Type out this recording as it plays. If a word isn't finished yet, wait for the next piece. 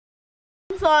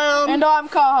Zion. And I'm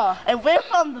Kaha. And we're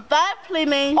from the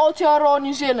Vaplini, Aotearoa,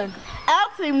 New Zealand.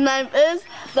 Our team name is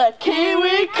the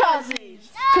Kiwi Cuzzies.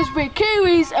 Because we're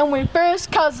Kiwis and we're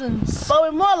first cousins. But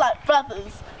we're more like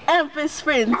brothers and best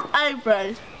friends, eh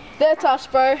bro? That's us,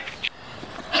 bro.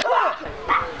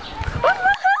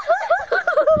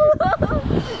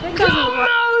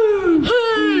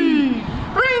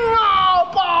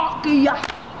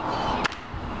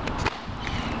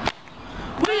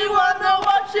 We wanna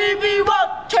watch TV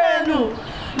Rock Channel,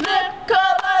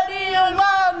 Nickelodeon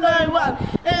 101.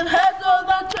 It has all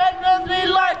the channels we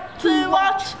like to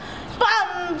watch.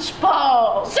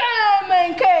 SpongeBob, Sam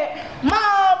and Kate,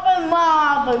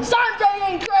 Marvin, Sanjay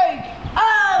and Craig,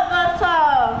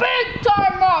 Avatar, Big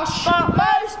Time Rush, but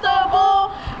most of all,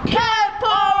 Cat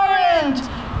Orange.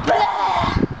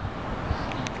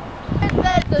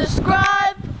 They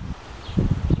describe.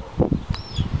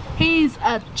 he's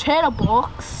a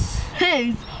chatterbox,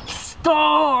 He's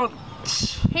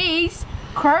staunch. he's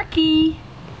quirky,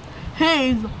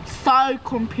 He's so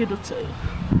competitive.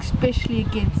 especially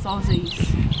against Aussies.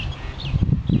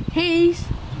 He's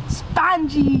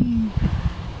spongy.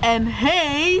 And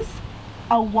he's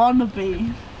a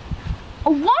wannabe. A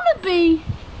wannabe.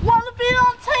 Wannabe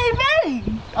on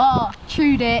TV. Oh,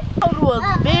 true that. It was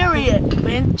very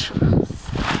adventurous.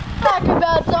 Like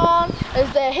about Don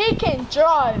is that he can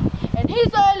drive and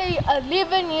he's only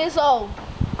 11 years old.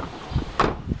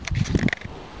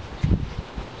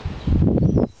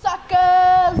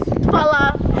 Suckers!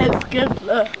 Fella has good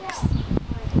looks.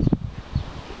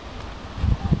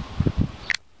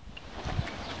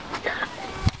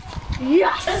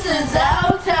 Yes! This is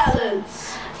our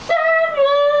talents.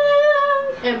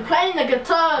 Singing And playing the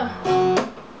guitar.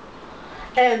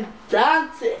 and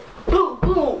dancing. Boom,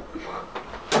 boom.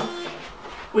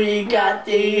 We got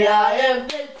the eye of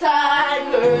the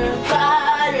tiger,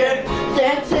 fire,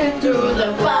 dancing through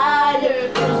the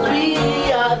fire. 'Cause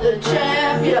we are the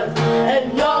champions,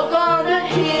 and you're gonna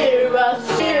hear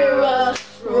us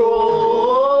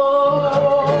roar.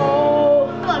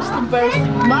 The most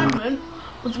embarrassing moment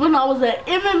was when I was at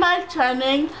MMA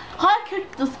training. I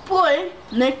kicked this boy,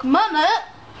 Nick Minute.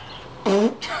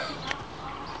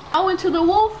 I went to the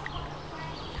wharf.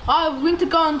 I went to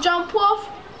go and jump off.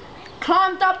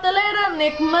 Climbed up the ladder,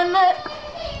 Nick Minute.